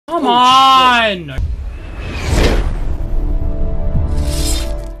Come on!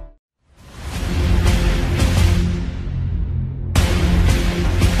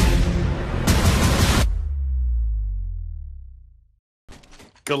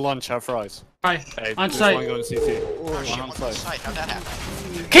 Good lunch, have fries. Hi, Hey, on just site. wanna go to CT. Oh shit, on what's on site? How'd that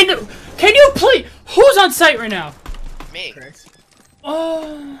happen? Can you please? Who's on site right now? Me. Chris,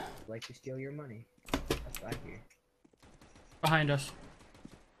 Oh, like to steal your money. That's what I hear. behind us.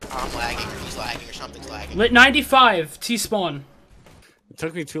 I'm lagging, or he's lagging, or something's lagging. Lit 95. T spawn. It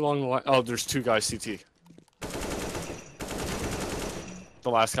took me too long to oh, there's two guys CT. The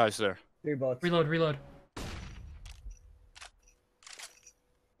last guy's there. 3 bullets. Reload. Reload.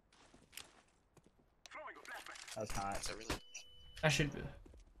 That was hot. That's a really... That should be.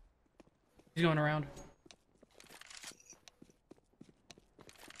 He's going around.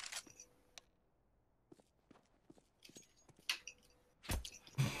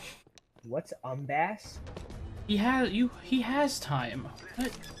 What's umbass? He has time. What?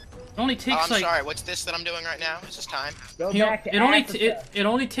 It only takes Oh, I'm like. sorry, what's this that I'm doing right now? Is this time? Go You know, back to it only Africa. it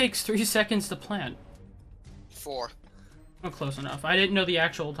only takes 3 seconds to plant. 4. Not close enough. I didn't know the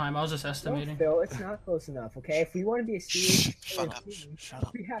actual time. I was just No, estimating. Phil, it's not close enough, okay? If we want to be a serious Shut up. team, Shut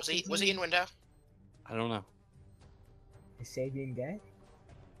up. we have Was he in window? I don't know. Is Sabian dead?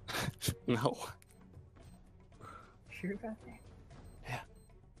 No. Sure about that? Yeah.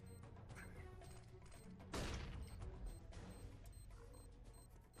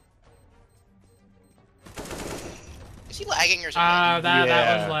 Is he lagging or something? That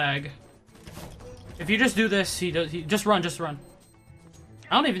Yeah. was lag. If you just do this, he just run.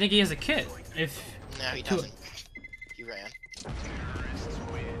 I don't even think he has a kit. If No, he doesn't. He ran.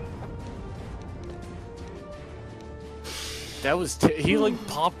 That was he like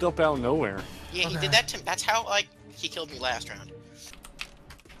popped up out of nowhere. Yeah, he Okay. did that to... That's how, like, he killed me last round.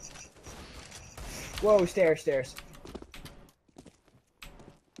 Whoa, stairs.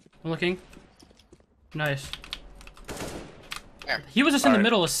 I'm looking. Nice. Where? He was just in the Alright.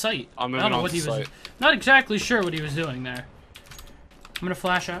 middle of sight. I I'm moving don't know on what to he was. site. Not exactly sure what he was doing there. I'm gonna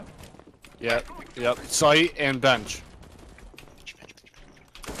flash out. Yep. Site and bench.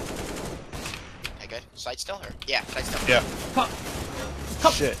 Okay, good. Sight still, or? Yeah, sight still. Yeah.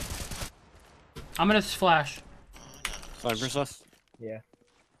 Come. Shit. I'm gonna flash. Sniper stuff. Yeah.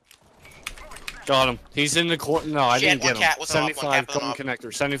 Got him. He's in the corner. No, I Shit, didn't one get him. cat, what's up, one 75 cat, going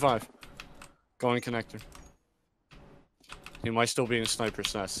connector. 75. Going connector. He might still be in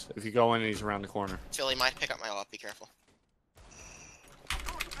sniper's nest. If you go in, he's around the corner. Philly might pick up my ult, be careful.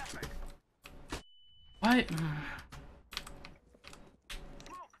 What?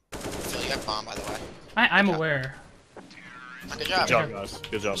 Phil, you got bomb, by the way. I'm job. aware. Good job. Good job, guys.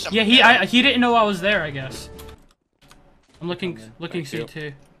 Good job. Some- Yeah, he didn't know I was there. I guess. I'm looking Thank you.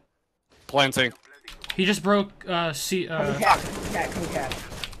 CT. Planting. He just broke C. Come cat.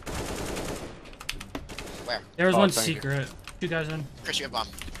 Where? There was Oh, one thank you. secret. Two guys in. Chris, you have bomb.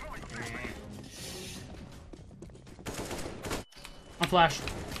 I'm flash.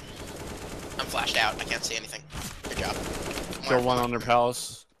 I'm flashed out. I can't see anything. Good job. Kill one on their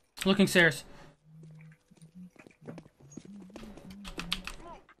palace. Looking stairs.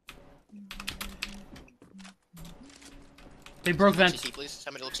 They broke vents. CT, please.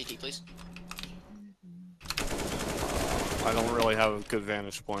 Somebody look CT, please. I don't really have a good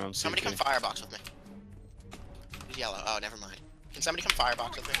vantage point on CT. Somebody come firebox with me. Who's yellow? Oh, never mind. Can somebody come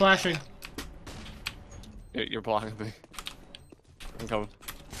firebox with me? Flashing. You're blocking me. I'm coming.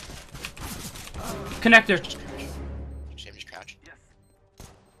 Connector. Shame, just crouch.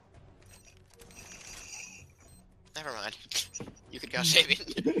 Never mind. You could go Sabian.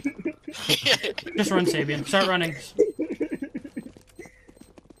 Just run, Sabian. Start running.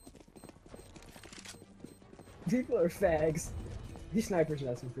 People are fags. He's sniper's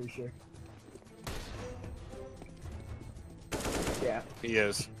nest, I'm pretty sure. Yeah. He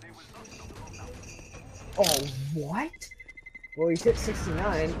is. Oh, what? Well, he's hit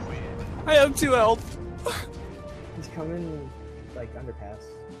 69. I have 2 health. He's coming, like, underpass.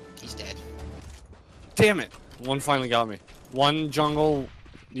 He's dead. Damn it. One finally got me. One jungle.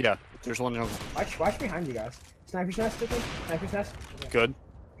 Yeah, there's one jungle. Watch behind you guys. Sniper's nest, I think. Sniper's nest. Yeah. Good.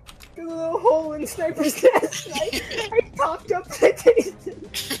 There's a little hole in sniper's nest. I popped up the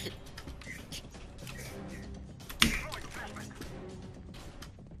taste.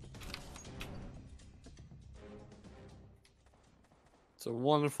 It's a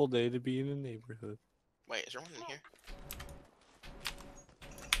wonderful day to be in the neighborhood. Wait, is there one in here?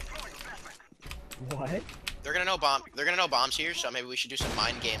 What? They're gonna know bomb. They're gonna know bombs here, so maybe we should do some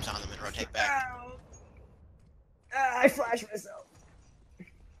mind games on them and rotate back. Ow. I flashed myself.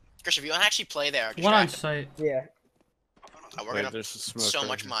 Chris, if you want to actually play there, One on distract him. site. Yeah. Oh, we're Wait, gonna there's a smoke so right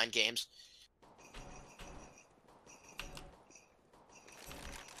much here. mind games.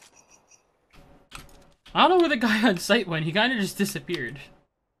 I don't know where the guy on site went. He kind of just disappeared.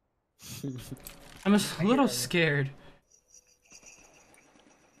 I'm a little scared.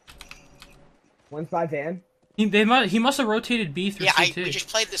 One's by van. He must have rotated B through Yeah, CT. we just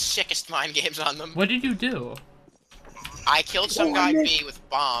played the sickest mind games on them. What did you do? I killed some Oh, guy I missed- B with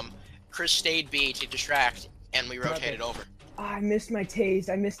bomb. Chris stayed B to distract, and we rotated over. Oh, I missed my tase.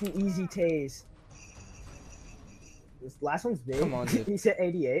 I missed an easy tase. This last one's B. Come on, dude. He's hit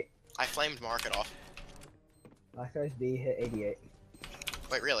 88. I flamed Market off. Last guy's B hit 88.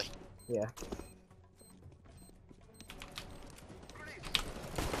 Wait, really? Yeah.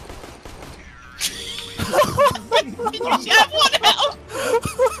 You have one health!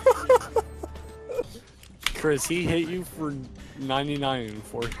 Chris, he hit you for 99 in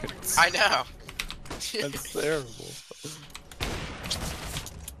 4 hits. I know. That's terrible.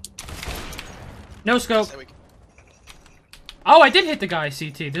 No scope. So we- Oh, I did hit the guy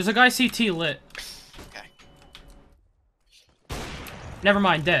CT. There's a guy CT lit. Okay. Never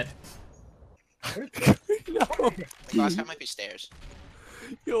mind, dead. No, The last guy might be stairs.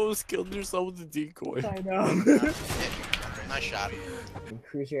 you almost killed yourself with a decoy. I know. Okay, nice shot.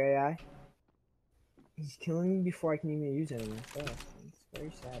 Increase your AI. He's killing me before I can even use anything. It's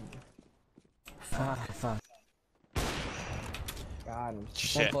very sad. Fuck. God, I'm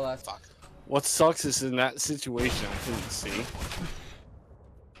Shit. Fuck. Fuck. What sucks is in that situation I couldn't see.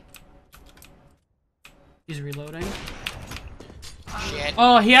 He's reloading. Shit.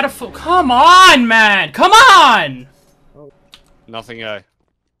 Oh, he had a full. Come on, man! Come on! Nothing A.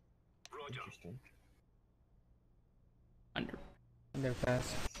 interesting. Under. Underpass.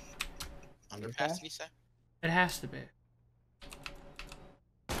 Underpass, did you say? It has to be.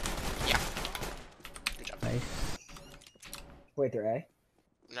 Yeah. Good job. Nice. Wait, they're A?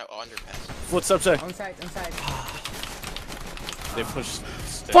 No, underpass. What's up, say? On site. They pushed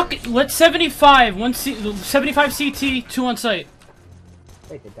stairs. Fuck it! Let's 75. 75 CT, 2 on site.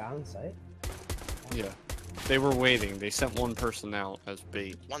 Wait, they're down site? Yeah. They were waiting. They sent one person out as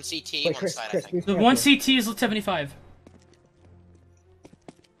bait. One CT, Wait, one Chris, side, Chris, I think. The please one come CT is 75.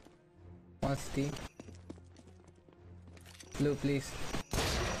 One T. Blue, please.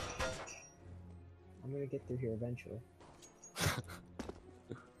 I'm gonna get through here eventually.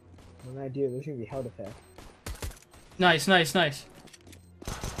 When I do, there's gonna be hell effect. Nice.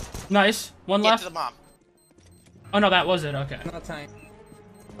 Nice. One Get left. to the bomb. Oh no, that was it. Okay. No time.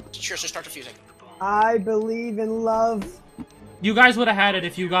 Sure, so start defusing. I believe in love. You guys would have had it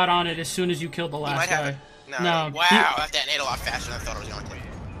if you got on it as soon as you killed the He last might have guy. it. No. No, Wow, he- that detonated a lot faster than I thought it was going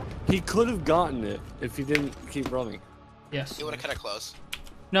to. He could have gotten it if he didn't keep running. Yes. He would have cut it close.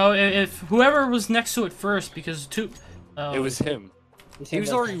 No, if whoever was next to it first, because It was him. He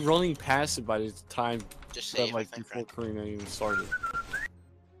was already running past it by the time Just that, save, I like, think, before right? Karina even started.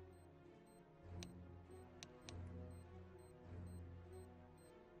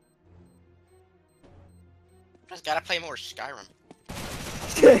 Just gotta play more Skyrim.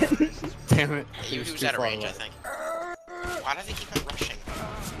 Damn it. He was too out of far range, I away. think. Why do they keep on rushing?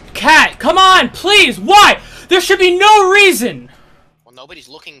 Cat, come on, please. Why? There should be no reason. Well, nobody's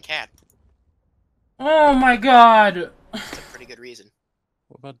looking cat. Oh my god. That's a pretty good reason.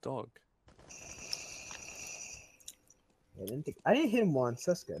 What about dog? I didn't hit him once.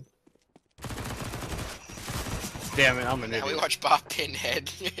 That's good. Damn it, I'm an Now we idiot. watch Bob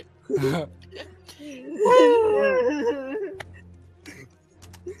Pinhead.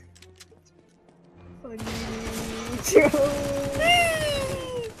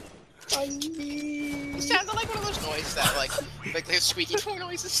 It sounded like one of those noises that, like those squeaky toy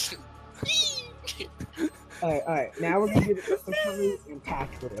noises. Alright. Now we're gonna do the custom summary and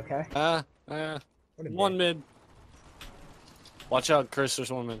tactically, okay? What a one bit. mid. Watch out, Chris,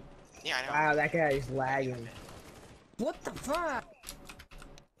 there's one mid. Yeah, I know. Wow, that guy is lagging. What the fuck?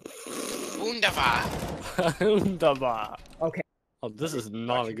 Wunderbar. Wunderbar. Okay. Oh, this is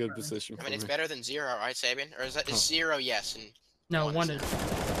not a good position I for mean, it's me. better than 0, right, Sabian? Or is that is 0 yes and No, One one is- is.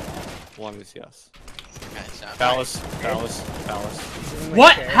 One is yes. okay, so Palace.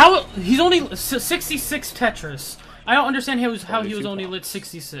 What? How? He's only 66 Tetris. I don't understand how he was 72 only bombs. lit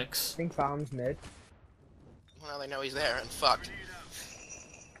 66. I think bomb's mid. well they know he's there and fucked.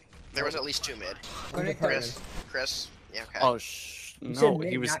 There was at least 2 mid. Connect Chris. Yeah, okay. Oh, You said no, mid,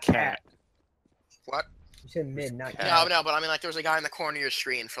 he was not cat. What? You said mid, not cat. cat. No, but I mean like there was a guy in the corner of your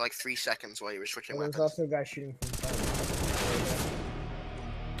screen for like 3 seconds while you were switching There was weapons. also a guy shooting from side.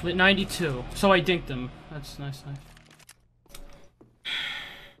 Lit 92. So I dinked him. That's nice.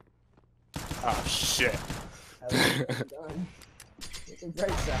 Oh shit. I was done. Get the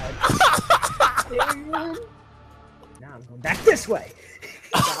right side. Damn. Now I'm going back this way.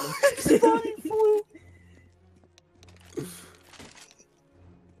 Got him. His body flew.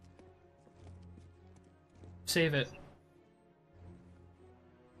 Save it.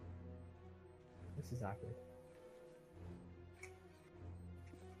 This is awkward.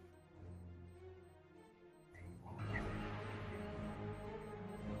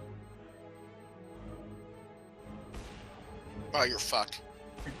 Oh, you're fucked.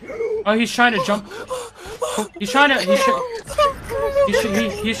 Oh, he's trying to jump. He's trying to.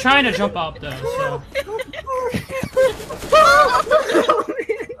 He's trying to jump up though. So